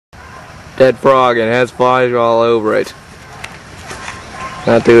dead frog and it has flies all over it.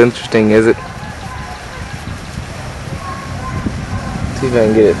 Not too interesting, is it? See if I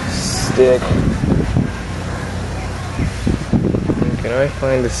can get it to stick. Can I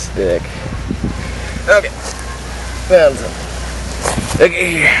find a stick? Okay. Found some.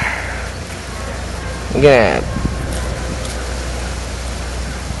 Okay. Look at that.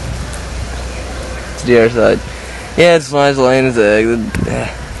 It's the other side. Yeah, it's flies laying its egg.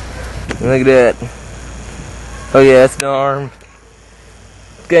 Look at that. Oh yeah, that's the arm.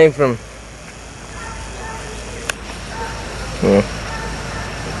 It came from...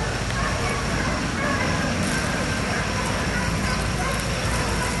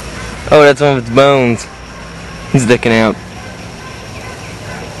 Oh, that's one of its bones. He's sticking out.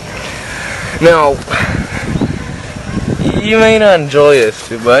 Now, you may not enjoy this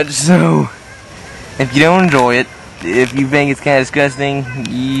too much, so if you don't enjoy it, if you think it's kind of disgusting,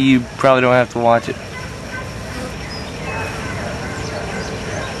 you probably don't have to watch it.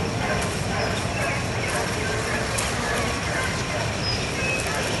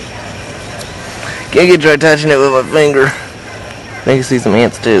 Can't get try touching it with my finger. I can see some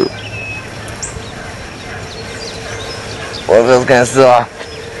ants too. Well, it feels kind of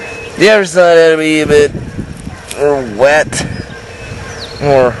soft. The other side had to be a bit more wet.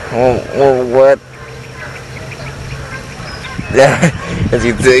 More wet. Yeah, as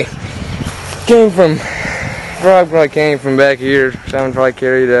you can see. Frog probably came from back here. Someone probably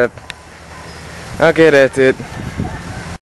carried it up. Okay, that's it.